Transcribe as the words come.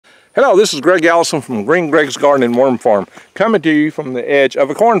Hello, this is Greg Allison from Green Greg's Garden and Worm Farm, coming to you from the edge of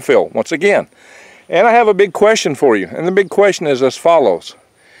a cornfield once again. And I have a big question for you, and the big question is as follows.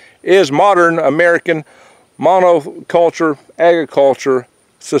 Is modern American monoculture agriculture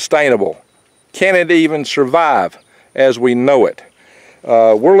sustainable? Can it even survive as we know it?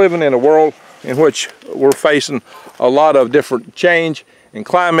 We're living in a world in which we're facing a lot of different change in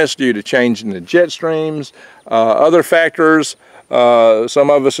climates due to change in the jet streams, other factors. Some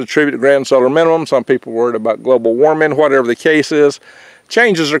of us attribute to grand solar minimum, some people worried about global warming, whatever the case is.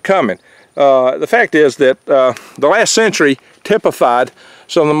 Changes are coming. The fact is that the last century typified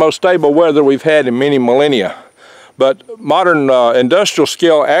some of the most stable weather we've had in many millennia. But modern industrial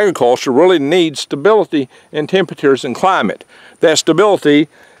scale agriculture really needs stability in temperatures and climate. That stability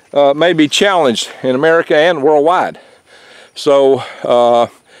may be challenged in America and worldwide. So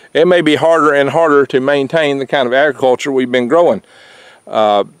it may be harder and harder to maintain the kind of agriculture we've been growing.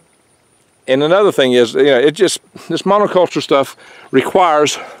 And another thing is, this monoculture stuff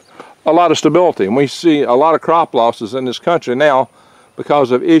requires a lot of stability, and we see a lot of crop losses in this country now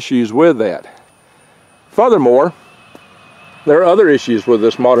because of issues with that. Furthermore, there are other issues with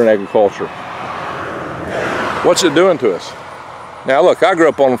this modern agriculture. What's it doing to us? Now look, I grew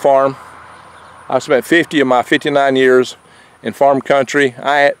up on a farm. I spent 50 of my 59 years in farm country.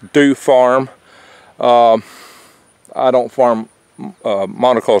 I do farm. I don't farm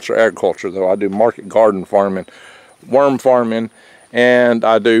monoculture agriculture though. I do market garden farming, worm farming, and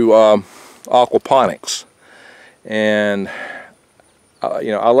I do aquaponics. And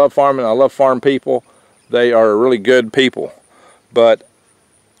I love farming. I love farm people. They are really good people. But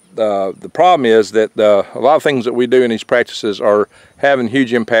the problem is that a lot of things that we do in these practices are having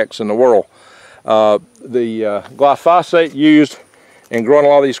huge impacts in the world. The glyphosate used in growing a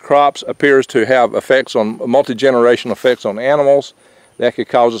lot of these crops appears to have effects on multi-generational effects on animals that could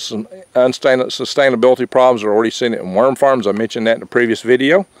cause us some sustainability problems. We're already seeing it in worm farms. I mentioned that in a previous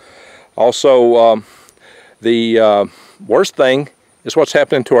video. Also, the worst thing is what's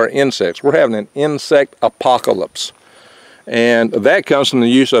happening to our insects. We're having an insect apocalypse, and that comes from the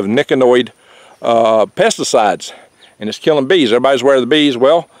use of nicotinoid pesticides, and it's killing bees. Everybody's aware of the bees.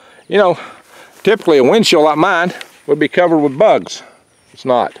 Well, typically a windshield like mine would be covered with bugs. It's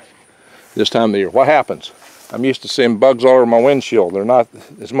not this time of the year. What happens? I'm used to seeing bugs all over my windshield. They're not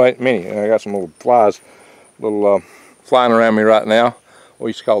as many. I got some little flies, flying around me right now.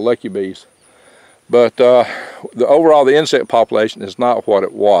 We used to call lucky bees. But overall, the insect population is not what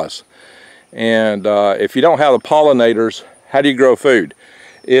it was. And if you don't have the pollinators, how do you grow food?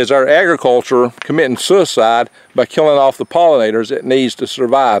 Is our agriculture committing suicide by killing off the pollinators it needs to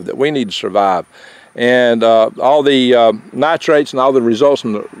survive, that we need to survive? And all the nitrates and all the results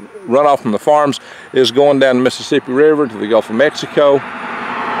from the runoff from the farms is going down the Mississippi River to the Gulf of Mexico.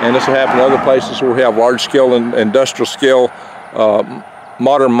 And this will happen in other places where we have large-scale and industrial-scale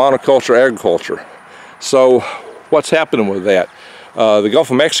modern monoculture agriculture. So what's happening with that? The Gulf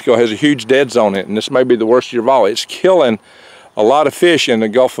of Mexico has a huge dead zone in it, and this may be the worst year of all. It's killing a lot of fish in the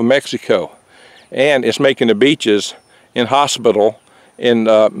Gulf of Mexico, and it's making the beaches inhospitable in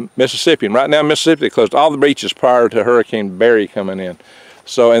Mississippi. And right now in Mississippi, they closed all the beaches prior to Hurricane Barry coming in.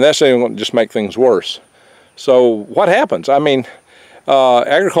 So, and that's going to just make things worse. So what happens? I mean,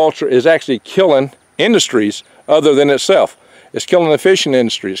 agriculture is actually killing industries other than itself. It's killing the fishing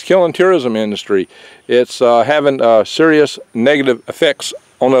industry. It's killing the tourism industry. It's having serious negative effects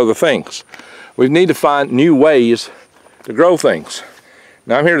on other things. We need to find new ways to grow things.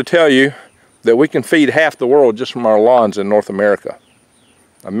 Now I'm here to tell you that we can feed half the world just from our lawns in North America.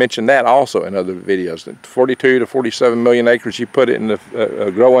 I mentioned that also in other videos, that 42 to 47 million acres you put it in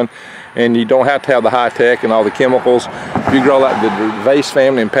the growing, and you don't have to have the high tech and all the chemicals. If you grow like the vase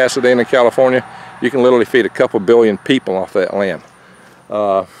family in Pasadena, California, you can literally feed a couple billion people off that land.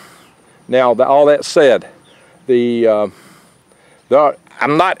 Now, all that said, I'm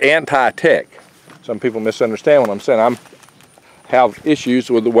not anti-tech. Some people misunderstand what I'm saying. I have issues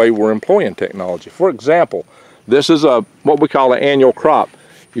with the way we're employing technology. For example, this is what we call an annual crop.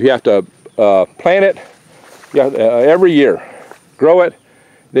 You have to plant it every year, grow it,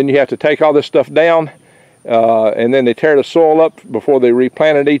 then you have to take all this stuff down, and then they tear the soil up before they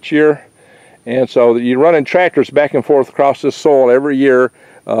replant it each year. And so you're running tractors back and forth across this soil every year.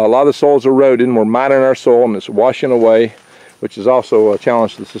 A lot of the soil's eroding. We're mining our soil and it's washing away, which is also a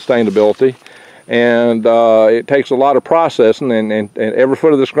challenge to sustainability. And it takes a lot of processing, and every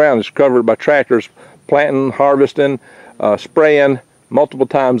foot of this ground is covered by tractors planting, harvesting, spraying multiple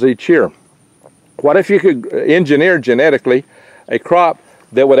times each year. What if you could engineer genetically a crop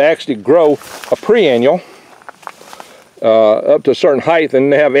that would actually grow a pre-annual up to a certain height,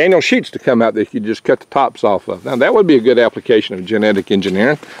 and they have annual sheets to come out that you just cut the tops off of. Now that would be a good application of genetic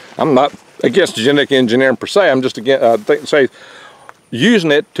engineering. I'm not against genetic engineering per se. I'm just against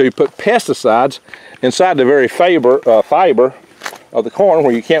using it to put pesticides inside the very fiber of the corn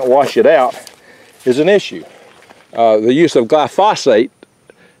where you can't wash it out is an issue. The use of glyphosate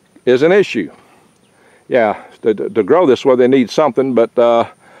is an issue. Yeah, to grow this way they need something, but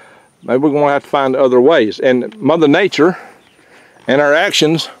maybe we're going to have to find other ways. And Mother Nature and our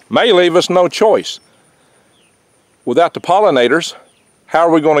actions may leave us no choice. Without the pollinators, how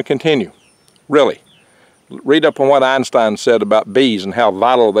are we going to continue? Really. Read up on what Einstein said about bees and how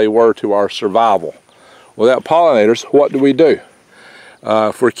vital they were to our survival. Without pollinators, what do we do?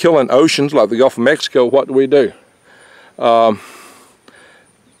 If we're killing oceans like the Gulf of Mexico, what do we do?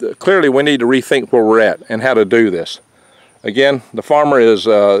 Clearly we need to rethink where we're at and how to do this. Again, the farmer is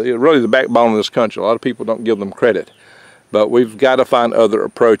really the backbone of this country. A lot of people don't give them credit. But we've got to find other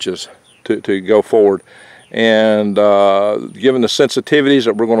approaches to go forward. And given the sensitivities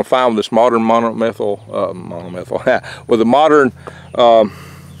that we're going to find with this modern with the modern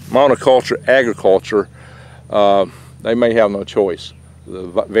monoculture agriculture, they may have no choice. The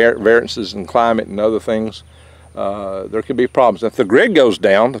variances in climate and other things, there could be problems. If the grid goes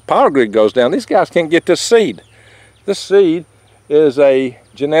down, the power grid goes down, these guys can't get this seed. This seed is a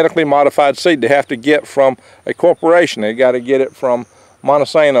genetically modified seed they have to get from a corporation. They got to get it from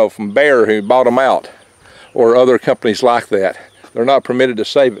Monsanto, from Bayer, who bought them out, or other companies like that. They're not permitted to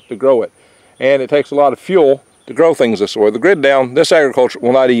save it, to grow it. And it takes a lot of fuel to grow things this way. The grid down, this agriculture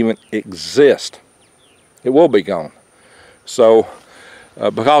will not even exist. It will be gone. So,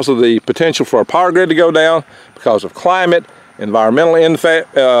 because of the potential for a power grid to go down, because of climate, environmental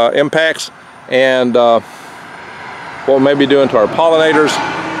impacts, and what we may be doing to our pollinators,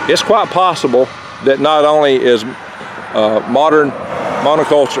 it's quite possible that not only is modern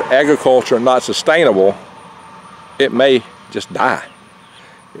monoculture agriculture not sustainable, it may just die.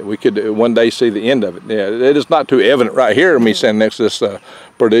 We could one day see the end of it. Yeah, it is not too evident right here, me standing next to this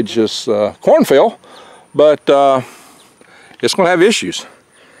prodigious cornfield, but it's going to have issues.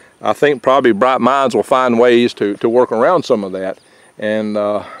 I think probably bright minds will find ways to work around some of that, and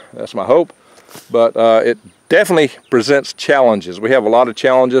that's my hope. But it definitely presents challenges. We have a lot of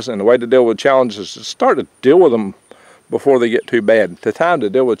challenges, and the way to deal with challenges is to start to deal with them before they get too bad. The time to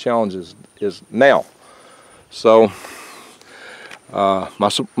deal with challenges is now. So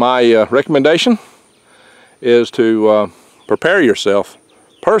my recommendation is to prepare yourself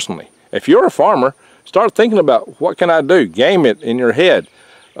personally. If you're a farmer, start thinking about what can I do. Game it in your head.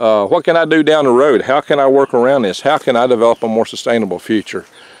 What can I do down the road? How can I work around this? How can I develop a more sustainable future?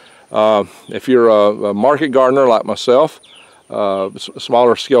 If you're a market gardener like myself,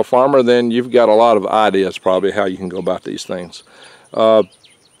 smaller scale farmer, then you've got a lot of ideas probably how you can go about these things.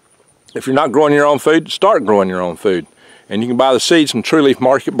 If you're not growing your own food, start growing your own food. And you can buy the seeds from True Leaf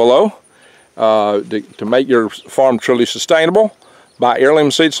Market below to make your farm truly sustainable. Buy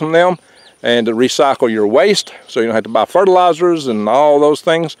heirloom seeds from them, and to recycle your waste so you don't have to buy fertilizers and all those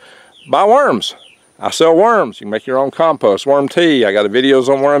things. Buy worms. I sell worms. You can make your own compost, worm tea. I got videos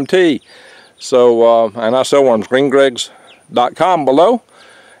on worm tea. So, and I sell worms, greengregs.com below.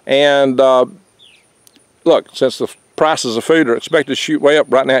 And look, since the prices of food are expected to shoot way up,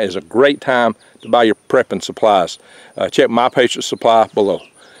 right now is a great time to buy your prepping supplies. Check My Patriot Supply below.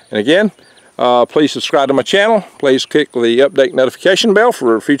 And again, please subscribe to my channel. Please click the update notification bell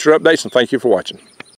for future updates, and thank you for watching.